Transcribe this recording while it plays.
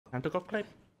Time to go clip.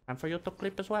 Time for you to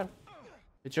clip as well.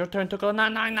 It's your turn to go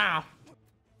 9-9 now.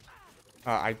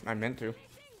 I meant to.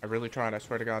 I really tried, I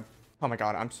swear to God. Oh my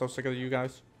God, I'm so sick of you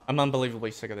guys. I'm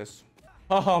unbelievably sick of this.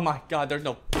 Oh my God, there's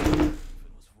no...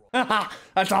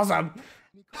 That's awesome.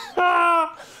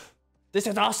 This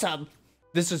is awesome.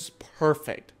 This is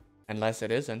perfect. Unless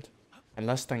it isn't.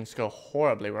 Unless things go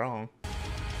horribly wrong.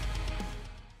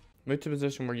 Move to a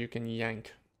position where you can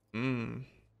yank.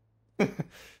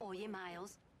 Oye,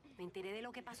 Miles, me enteré de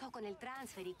lo que pasó con el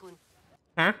transfer y con...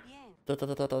 Huh? Bien.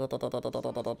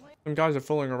 Some guys are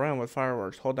fooling around with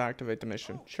fireworks. Hold to activate the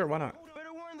mission. Sure, why not?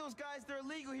 Better warn those guys they're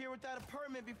illegal here without a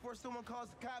permit before someone calls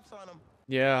the cops on them.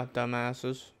 Yeah,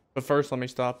 dumbasses. But first, let me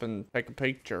stop and take a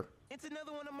picture. It's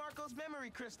another one of Marco's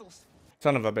memory crystals.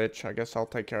 Son of a bitch. I guess I'll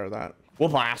take care of that.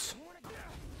 Whoop ass.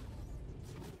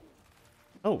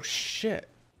 Oh, shit.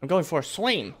 I'm going for a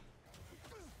swing.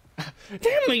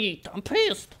 Damn it, I'm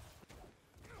pissed.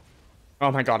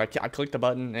 Oh my God, I clicked the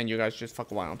button and you guys just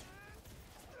fuck around.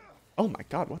 Oh my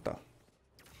God, what the?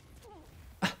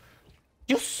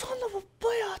 You son of a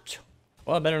bitch.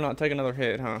 Well, I better not take another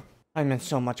hit, huh? I'm in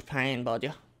so much pain, bud.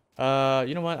 You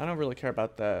know what? I don't really care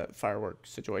about the firework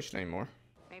situation anymore.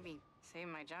 Maybe save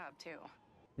my job too.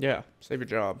 Yeah, save your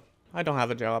job. I don't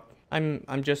have a job.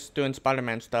 I'm just doing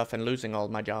Spider-Man stuff and losing all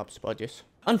my jobs, buddies.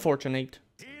 Unfortunate.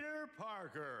 Peter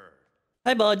Parker.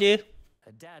 Hey, buddy.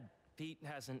 Dad, Pete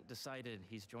hasn't decided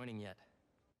he's joining yet.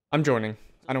 I'm joining.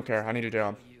 I don't care. I need a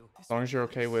job. As long as you're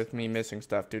okay with me missing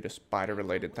stuff due to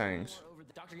spider-related things.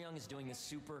 Dr. Young is doing this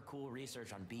super cool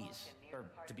research on bees. Or,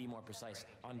 to be more precise,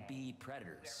 on bee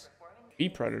predators. Bee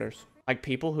predators? Like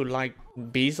people who like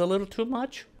bees a little too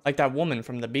much? Like that woman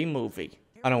from the Bee Movie.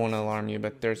 I don't want to alarm you,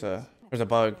 but there's a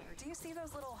bug. Do you see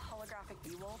those little holographic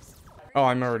bee wolves? Oh,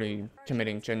 I'm already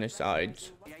committing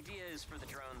genocides. The idea is for the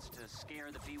drones to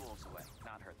scare the bee wolves away,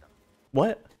 not hurt them.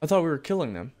 What? I thought we were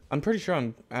killing them. I'm pretty sure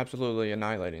I'm absolutely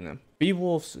annihilating them. Bee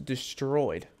wolves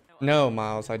destroyed. No,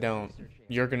 Miles, I don't.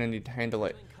 You're gonna need to handle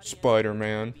it,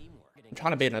 Spider-Man. I'm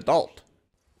trying to be an adult.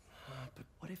 But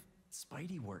what if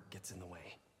Spidey work gets in the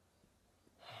way?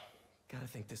 Gotta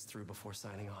think this through before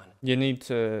signing on. You need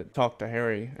to talk to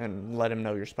Harry and let him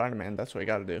know you're Spider-Man. That's what you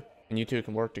gotta do. And you two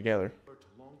can work together.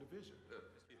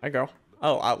 Hey, girl.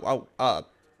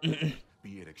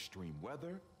 Be it extreme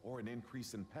weather or an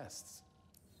increase in pests.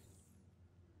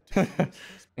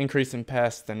 Increase in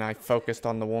pests, and I focused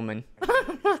on the woman.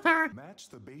 Match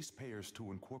the base pairs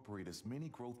to incorporate as many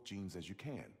growth genes as you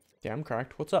can. Yeah, I'm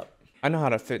correct. What's up? I know how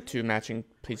to fit two matching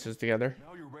pieces together.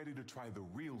 Now you're ready to try the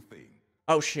real thing.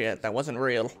 Oh shit, that wasn't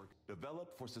real.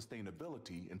 Developed for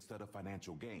sustainability instead of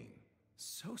financial gain.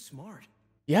 So smart.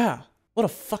 Yeah, what a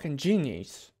fucking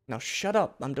genius. Now shut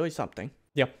up, I'm doing something.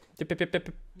 Yep.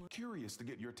 Curious to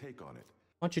get your take on it.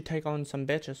 Why don't you take on some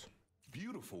bitches?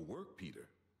 Beautiful work, Peter.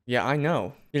 Yeah, I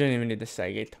know. You didn't even need to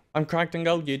say it. I'm cracked and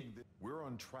goaded. We're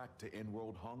on track to end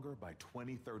world hunger by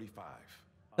 2035.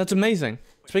 That's amazing.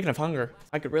 Speaking of hunger,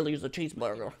 I could really use a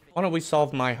cheeseburger. Why don't we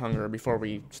solve my hunger before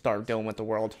we start dealing with the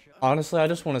world? Honestly, I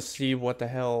just want to see what the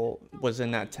hell was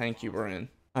in that tank you were in.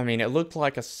 I mean, it looked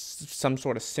like some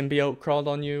sort of symbiote crawled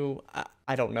on you.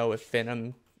 I don't know if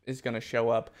Venom is gonna show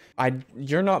up.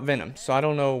 You're not Venom, so I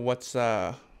don't know what's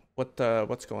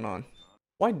going on.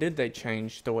 Why did they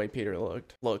change the way Peter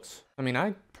looks? I mean,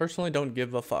 I personally don't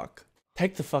give a fuck.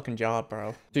 Take the fucking job,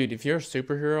 bro. Dude, if you're a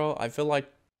superhero, I feel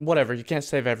like whatever, you can't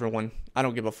save everyone. I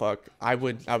don't give a fuck. I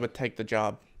would take the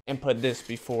job and put this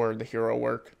before the hero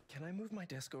work. Can I move my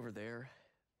desk over there?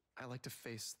 I like to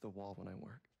face the wall when I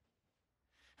work.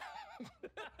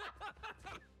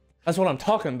 That's what I'm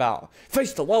talking about.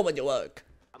 Face the wall when you work.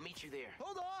 I'll meet you there.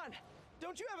 Hold on!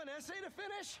 Don't you have an essay to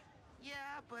finish?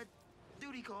 Yeah, but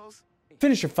duty calls.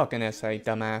 Finish your fucking essay,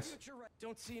 dumbass.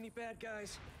 Don't see any bad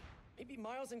guys. Maybe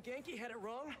Miles and Genki had it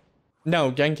wrong?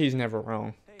 No, Genki's never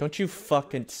wrong. Don't you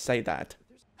fucking say that.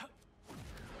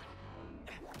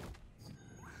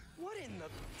 What in the...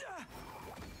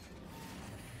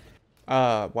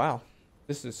 Wow.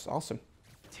 This is awesome.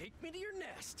 Take me to your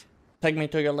nest. Take me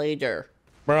to your leader.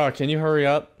 Bro, can you hurry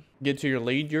up? Get to your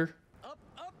leader? Up,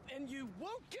 and you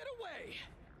won't get away.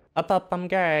 Up, I'm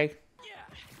gay.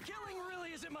 Yeah, killing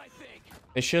really isn't my thing.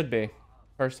 It should be.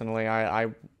 Personally,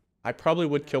 I probably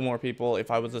would kill more people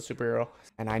if I was a superhero.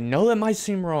 And I know that might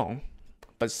seem wrong,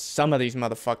 but some of these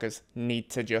motherfuckers need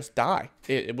to just die.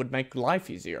 It would make life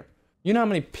easier. You know how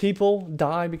many people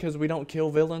die because we don't kill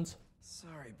villains?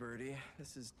 Sorry, Birdie.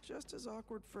 This is just as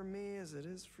awkward for me as it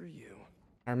is for you.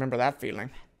 I remember that feeling.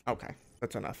 Okay,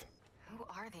 that's enough. Who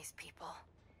are these people?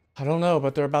 I don't know,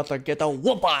 but they're about to get the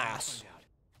whoop ass.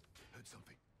 Heard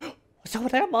something. What's over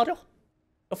there, model?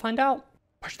 Go find out.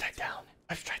 Push that down.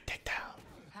 Push that down.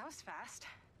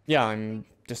 Yeah, I'm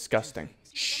disgusting.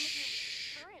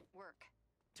 Shh. Current work.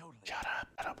 Shut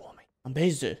up, woman. I'm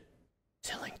busy.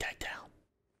 Selling that down.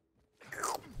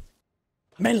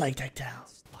 Men like that down.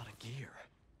 A lot of gear.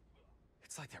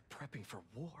 It's like they're prepping for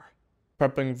war.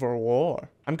 Prepping for war.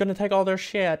 I'm gonna take all their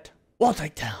shit. We'll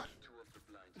take down.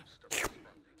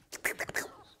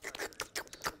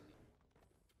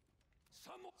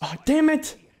 Oh, damn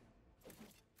it!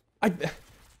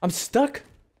 I'm stuck.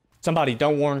 Somebody,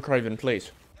 don't warn Kraven,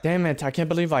 please. Damn it, I can't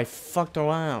believe I fucked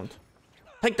around.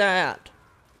 Take that.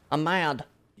 I'm mad.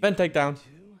 Then take down.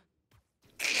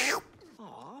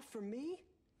 Aw, for me?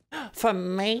 For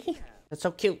me? That's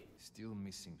so cute. Still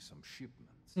missing some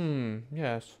shipments.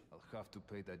 Yes. I'll have to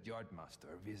pay that yardmaster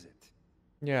a visit.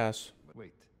 Yes. But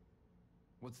wait,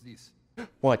 what's this?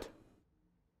 What?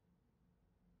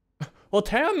 Well,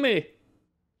 tell me.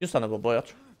 You son of a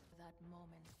bitch.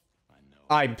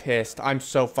 I'm pissed. I'm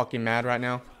so fucking mad right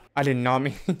now. I did not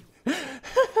mean...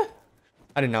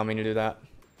 I did not mean to do that.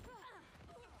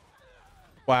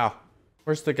 Wow.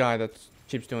 Where's the guy that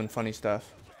keeps doing funny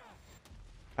stuff?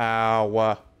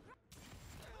 Ow.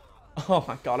 Oh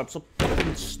my god, I'm so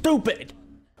fucking stupid.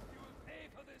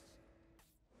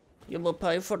 You will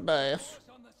pay for this.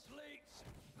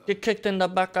 Get kicked in the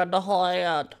back of the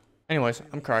head. Anyways,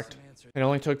 I'm correct. It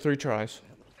only took 3 tries.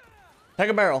 Take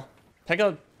a barrel. Take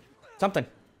a... something.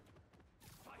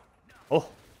 Oh.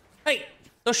 Hey!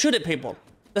 Don't shoot at people.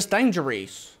 That's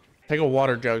dangerous. Take a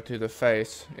water jug to the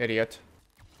face, idiot.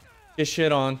 Get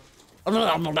shit on. Oh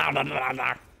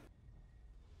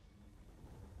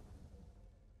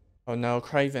no,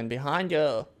 Kraven, behind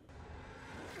you.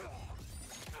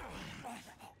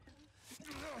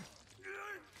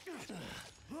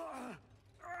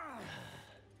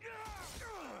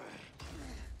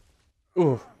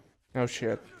 Ooh. Oh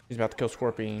shit. He's about to kill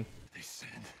Scorpion. They said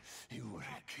you were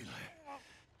a killer.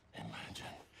 Imagine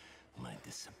my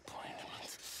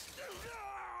disappointment.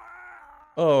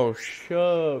 Oh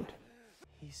shit.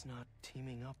 He's not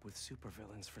teaming up with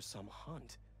supervillains for some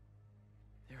hunt.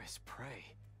 There is prey.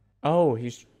 Oh,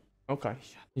 he's okay.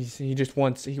 He just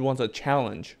wants a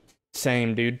challenge.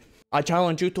 Same, dude. I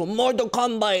challenge you to Mortal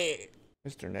Kombat.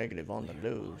 Mr. Negative on the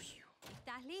loose.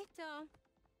 ¿Estás listo?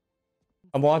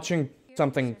 I'm watching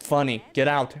something funny. Get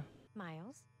out.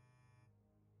 Miles.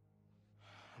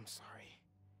 I'm sorry.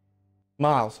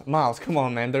 Miles, come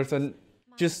on, man.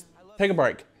 Just take a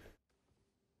break.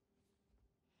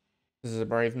 This is a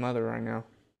brave mother right now.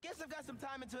 Guess I've got some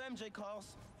time until MJ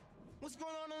calls. What's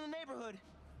going on in the neighborhood?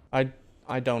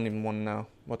 I don't even want to know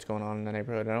what's going on in the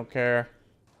neighborhood. I don't care.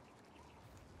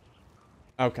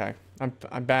 Okay,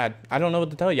 I'm bad. I don't know what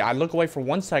to tell you. I look away for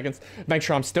 1 second, make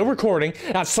sure I'm still recording,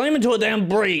 and I slam into a damn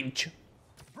breach.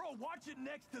 Bro, watch it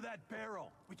next to that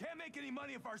barrel. We can't make any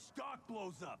money if our stock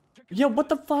blows up. Yeah, what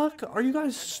the fuck? Are you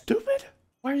guys stupid?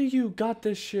 Why do you got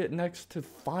this shit next to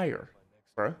fire,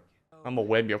 bruh? I'm gonna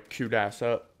web your cute ass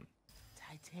up.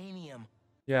 Titanium.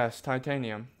 Yes,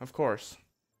 titanium, of course.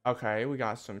 Okay, we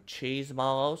got some cheese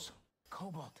balls.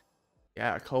 Cobalt.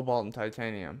 Yeah, cobalt and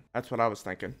titanium. That's what I was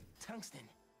thinking. Tungsten.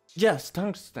 Yes,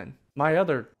 tungsten. My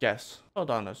other guess. Hold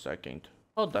on a second.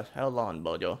 Hold the hell on,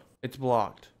 Bojo. It's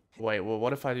blocked. Wait, well,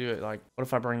 what if I do it like... What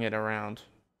if I bring it around?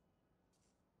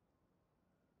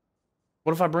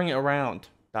 What if I bring it around,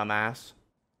 dumbass?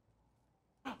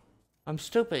 I'm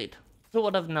stupid. Who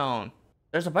would have known?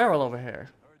 There's a barrel over here.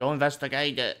 Go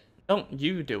investigate it. Don't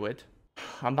you do it.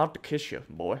 I'm about to kiss you,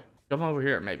 boy. Come over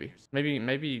here, maybe.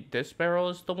 Maybe this barrel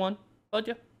is the one,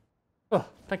 Bojo? Oh,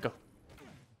 thank you.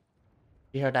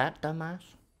 You hear that, dumbass?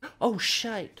 Oh,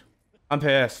 shit. I'm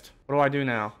pissed. What do I do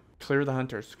now? Clear the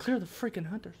hunters. Clear the freaking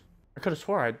hunters. I could have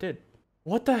swore I did.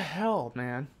 What the hell,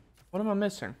 man? What am I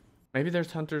missing? Maybe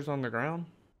there's hunters on the ground?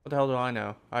 What the hell do I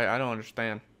know? I don't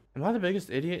understand. Am I the biggest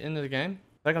idiot in the game?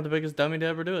 I think I'm the biggest dummy to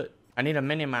ever do it. I need a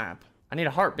mini-map. I need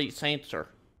a heartbeat sensor.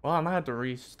 Well, I might have to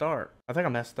restart. I think I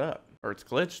messed up. Or it's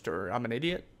glitched, or I'm an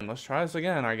idiot. Let's try this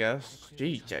again, I guess.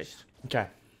 Jesus. Okay.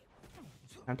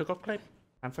 Time to go clip.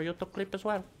 Time for you to clip as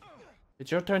well.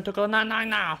 It's your turn to go 9-9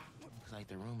 now. Looks like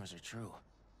the rumors are true.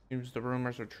 Seems the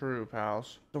rumors are true,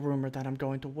 pals. The rumor that I'm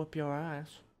going to whoop your ass.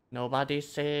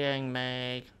 Nobody's seeing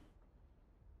me.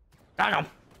 Got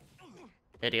him!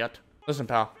 Idiot. Listen,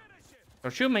 pal.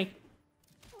 Don't shoot me.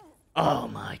 Oh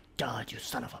my god, you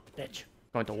son of a bitch.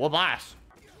 Going to whoop ass.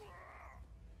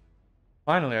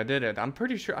 Finally, I did it. I'm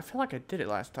pretty sure. I feel like I did it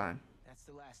last time. That's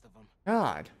the last of them.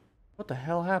 God. What the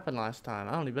hell happened last time?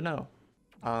 I don't even know.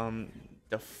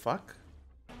 The fuck?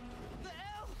 The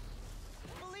hell?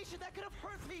 Felicia, that could have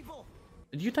hurt people.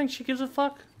 Do you think she gives a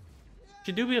fuck?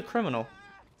 She do be a criminal.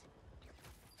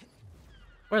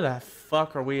 Where the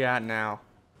fuck are we at now?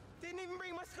 Didn't even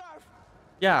bring my scarf.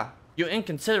 Yeah, you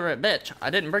inconsiderate bitch.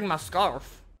 I didn't bring my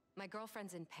scarf. My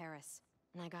girlfriend's in Paris,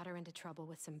 and I got her into trouble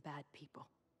with some bad people.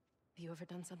 Have you ever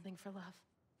done something for love?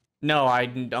 No,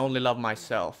 I only love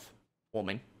myself,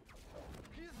 woman.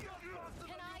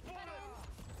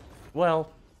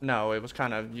 Well, no, it was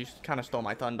kind of, you kind of stole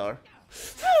my thunder.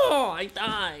 Oh, I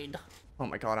died. Oh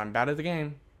my god, I'm bad at the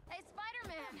game. Hey,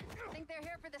 Spider-Man! Think they're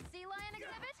here for the sea lion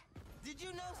exhibit? Did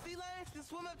you know sea lions can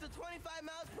swim up to 25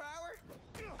 miles per hour?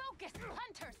 Focus!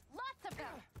 Hunters! Lots of them!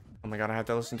 Oh my god, I have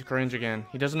to listen to cringe again.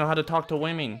 He doesn't know how to talk to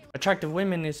women. Attractive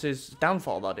women is his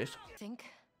downfall, buddies. Think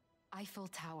Eiffel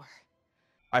Tower.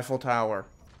 Eiffel Tower.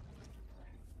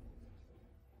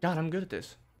 God, I'm good at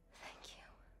this. Thank you.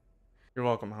 You're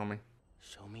welcome, homie.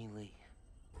 Show me Lee.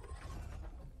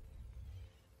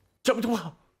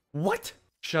 What?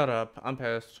 Shut up. I'm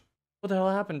pissed. What the hell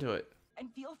happened to it?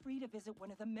 And feel free to visit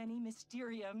one of the many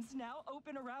Mysteriums now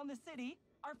open around the city.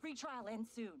 Our free trial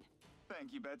ends soon.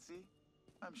 Thank you, Betsy.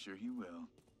 I'm sure he will.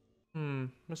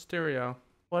 Mysterio.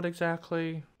 What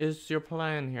exactly is your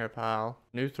plan here, pal?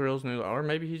 New thrills, new... Or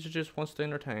maybe he just wants to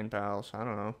entertain, pals. I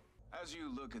don't know. As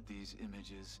you look at these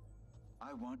images,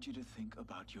 I want you to think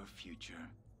about your future.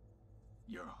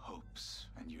 Your hopes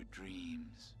and your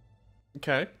dreams.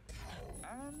 Okay.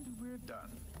 And we're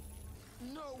done.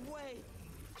 No way!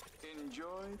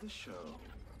 Enjoy the show.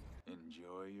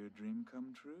 Enjoy your dream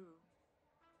come true.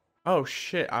 Oh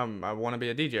shit, I want to be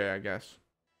a DJ, I guess.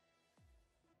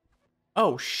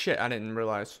 Oh shit, I didn't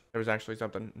realize there was actually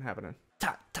something happening.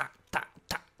 Ta ta ta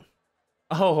ta.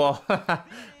 Oh well,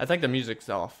 I think the music's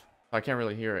off. I can't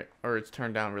really hear it, or it's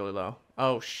turned down really low.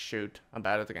 Oh shoot, I'm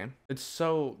bad at the game. It's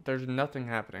so, there's nothing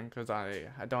happening because I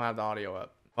don't have the audio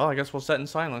up. Well, I guess we'll set in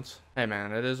silence. Hey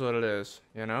man, it is what it is,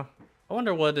 you know? I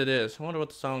wonder what it is. I wonder what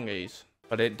the song is.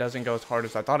 But it doesn't go as hard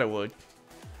as I thought it would.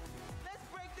 Let's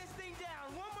break this thing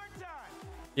down one more time!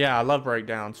 Yeah, I love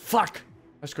breakdowns. Fuck!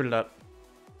 I screwed it up.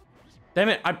 Damn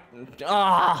it,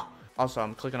 Also,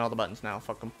 I'm clicking all the buttons now.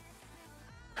 Fuck them.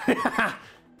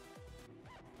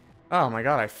 Oh my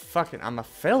god, I'm a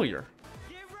failure.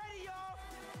 Get ready, y'all!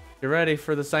 Get ready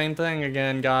for the same thing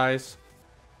again, guys.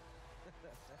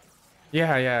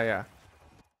 Yeah.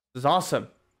 This is awesome.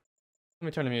 Let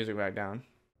me turn the music back down.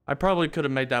 I probably could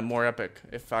have made that more epic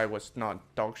if I was not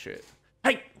dog shit.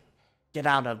 Hey! Get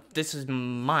out of... This is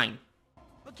mine.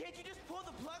 But can't you just pull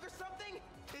the plug or something?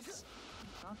 It's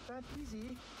not that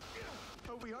easy.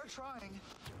 But we are trying.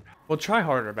 Well, try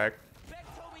harder, Beck. Beck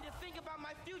told me to think about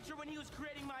my future when he was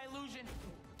creating my illusion.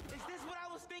 Is this what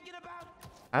I was thinking about?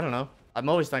 I don't know. I'm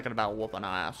always thinking about whooping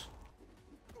ass.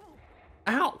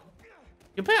 Ow!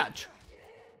 You bitch!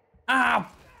 Ow!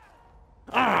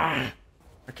 Ah!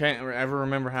 I can't ever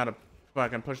remember how to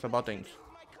fucking push the buttons.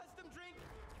 My custom drink?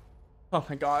 Oh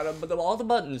my god, all the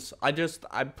buttons. I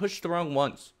pushed the wrong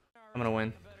ones. I'm gonna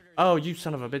win. Oh, you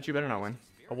son of a bitch, you better not win.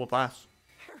 I'll whoop ass.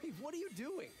 Harry, what are you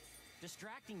doing?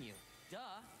 Distracting you.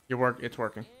 Duh. It's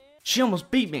working. She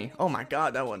almost beat me. Oh my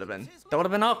god, that would have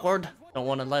been awkward. Don't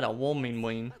want to let a woman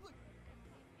win.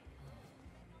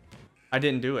 I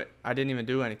didn't do it. I didn't even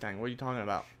do anything. What are you talking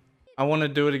about? I want to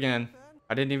do it again.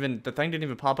 The thing didn't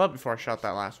even pop up before I shot that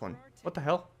last one. What the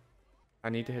hell? I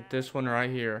need to hit this one right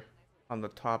here on the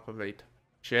top of it.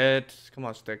 Shit. Come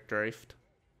on, stick drift.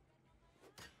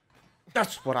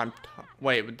 That's what I'm...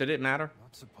 Wait, did it matter?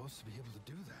 Not supposed to be able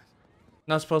to do that.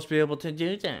 Not supposed to be able to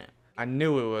do that. I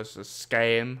knew it was a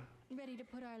scam. Ready to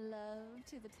put our love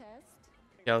to the test?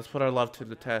 Yeah, let's put our love to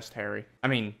the test, Harry. I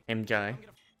mean, MJ.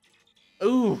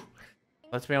 Ooh!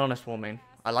 Let's be honest, woman.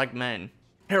 I like men.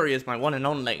 Harry is my one and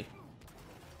only.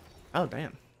 Oh,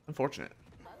 damn. Unfortunate.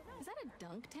 Is that a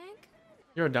dunk tank?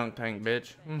 You're a dunk tank,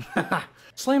 bitch.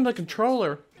 Slam the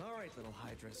controller. All right, little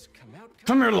Hydras, come out.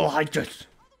 Come here, little Hydras.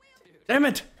 Damn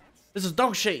it. This is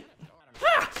dog shit.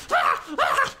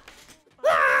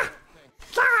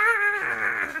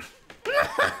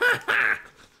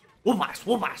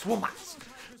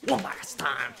 Whoop ass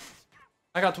time.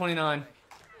 I got 29.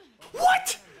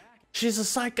 What? She's a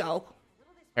psycho.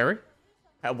 Harry?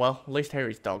 Well, at least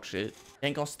Harry's dog shit.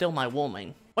 Ain't gonna steal my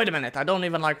woman. Wait a minute, I don't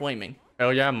even like women.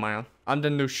 Hell yeah, man. I'm the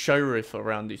new sheriff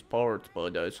around these parts,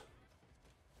 buddies.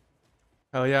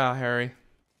 Hell yeah, Harry.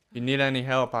 If you need any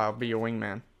help, I'll be your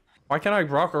wingman. Why can't I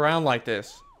rock around like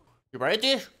this? You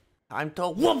ready? Time to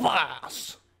whoop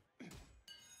ass!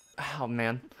 Oh,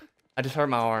 man. I just hurt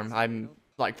my arm. I'm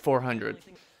like 400.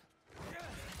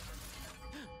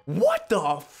 What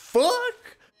the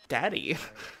fuck? Daddy.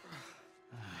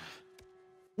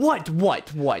 What?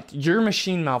 Your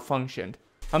machine malfunctioned.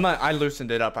 I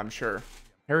loosened it up, I'm sure.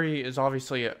 Harry is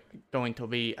obviously going to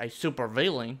be a super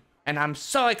villain, and I'm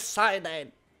so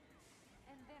excited.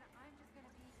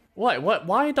 What?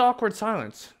 Why the awkward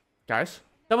silence? Guys,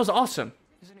 that was awesome.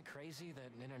 Isn't it crazy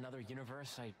that in another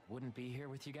universe I wouldn't be here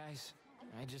with you guys?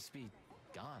 I'd just be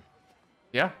gone.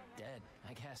 Yeah. Dead,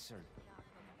 I guess, or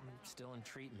still in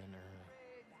treatment,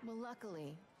 or... Well,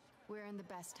 luckily, we're in the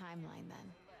best timeline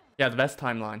then. Yeah, the best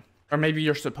timeline. Or maybe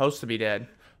you're supposed to be dead.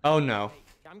 Oh no.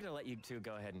 I'm gonna let you two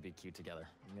go ahead and be cute together.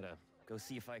 I'm gonna go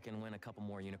see if I can win a couple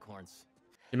more unicorns.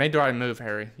 You made the right move,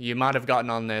 Harry. You might have gotten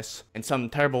on this, and something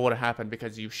terrible would have happened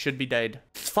because you should be dead.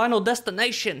 It's Final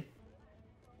Destination!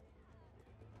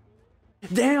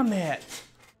 Damn it!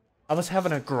 I was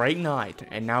having a great night,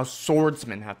 and now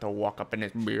swordsmen have to walk up in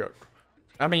his beard.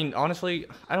 I mean, honestly,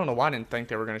 I don't know why I didn't think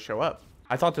they were going to show up.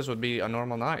 I thought this would be a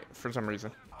normal night for some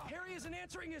reason. Harry isn't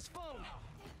answering his phone.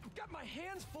 I've got my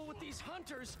hands full with these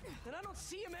hunters, and I don't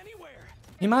see him anywhere.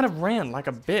 He might have ran like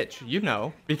a bitch, you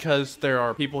know, because there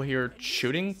are people here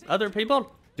shooting other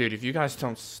people. Dude, if you guys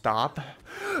don't stop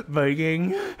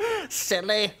being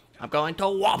silly, I'm going to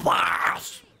whoop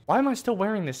ass. Why am I still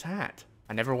wearing this hat?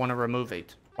 I never want to remove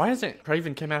it. Why hasn't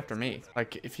Kraven came after me?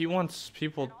 Like, if he wants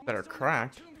people that are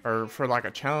cracked, or for like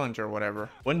a challenge or whatever,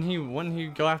 wouldn't he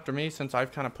go after me since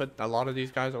I've kind of put a lot of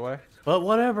these guys away? But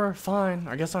whatever, fine.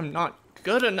 I guess I'm not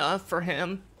good enough for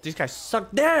him. These guys suck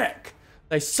dick.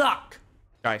 They suck.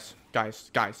 Guys.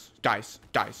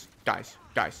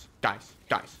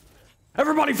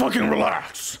 Everybody fucking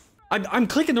relax. I'm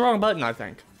clicking the wrong button, I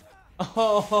think.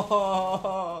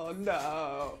 Oh,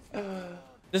 no.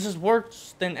 This is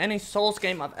worse than any Souls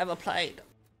game I've ever played.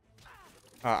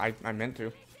 I meant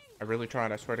to. I really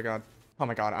tried, I swear to God. Oh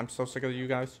my God, I'm so sick of you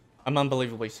guys. I'm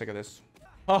unbelievably sick of this.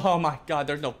 Oh my God,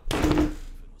 there's no...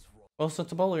 Well,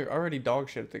 since I'm already dog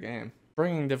shit at the game,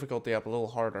 bringing difficulty up a little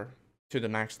harder to the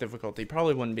max difficulty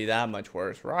probably wouldn't be that much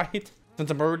worse, right? Since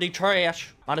I'm already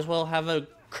trash, might as well have a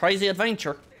crazy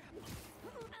adventure.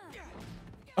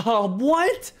 Oh,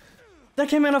 what? That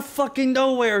came out of fucking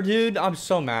nowhere, dude. I'm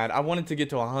so mad. I wanted to get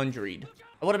to 100. It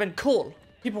would have been cool.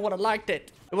 People would have liked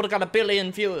it. It would have got 1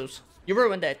 billion views. You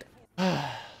ruined it.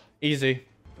 Easy.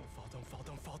 Don't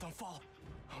fall.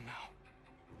 Oh no.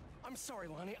 I'm sorry,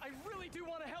 Lonnie. I really do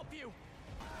want to help you.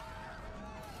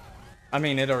 I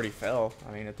mean, it already fell.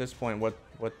 I mean, at this point, what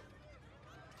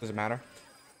does it matter?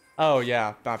 Oh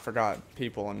yeah, I forgot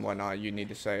people and whatnot you need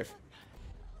to save.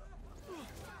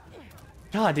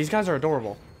 God, these guys are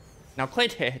adorable. Now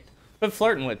quit it. Quit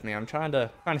flirting with me. I'm trying to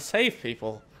save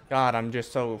people. God, I'm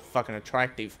just so fucking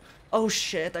attractive. Oh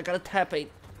shit, I gotta tap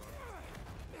it.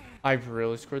 I've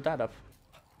really screwed that up.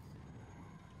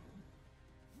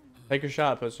 Take your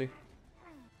shot, pussy.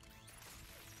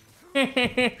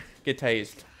 Get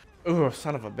tased. Ooh,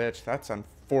 son of a bitch. That's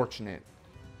unfortunate.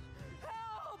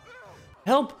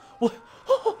 Help! What?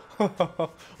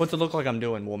 What's it look like I'm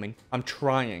doing, woman? I'm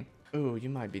trying. Ooh, you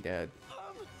might be dead.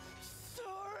 I'm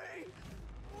sorry.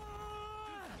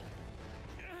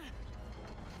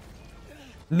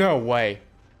 No way.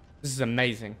 This is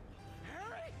amazing.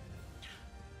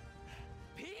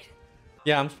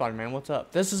 Yeah, I'm Spider-Man. What's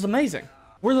up? This is amazing.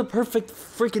 We're the perfect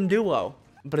freaking duo.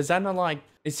 But is that not like...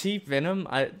 Is he Venom?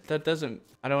 I don't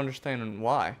understand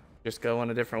why. Just go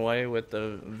in a different way with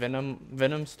the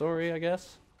Venom story, I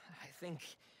guess? I think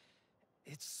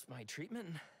it's my treatment.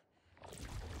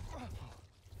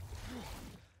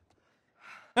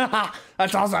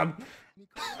 That's awesome.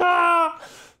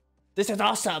 This is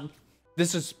awesome.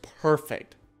 This is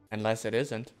perfect. Unless it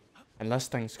isn't. Unless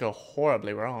things go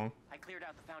horribly wrong. I cleared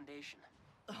out the foundation.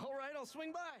 All right, I'll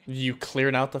swing by. You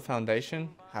cleared out the foundation?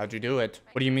 How'd you do it?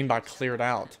 What do you mean by cleared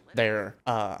out? There,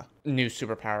 new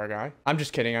superpower guy. I'm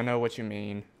just kidding, I know what you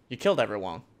mean. You killed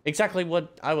everyone. Exactly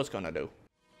what I was gonna do.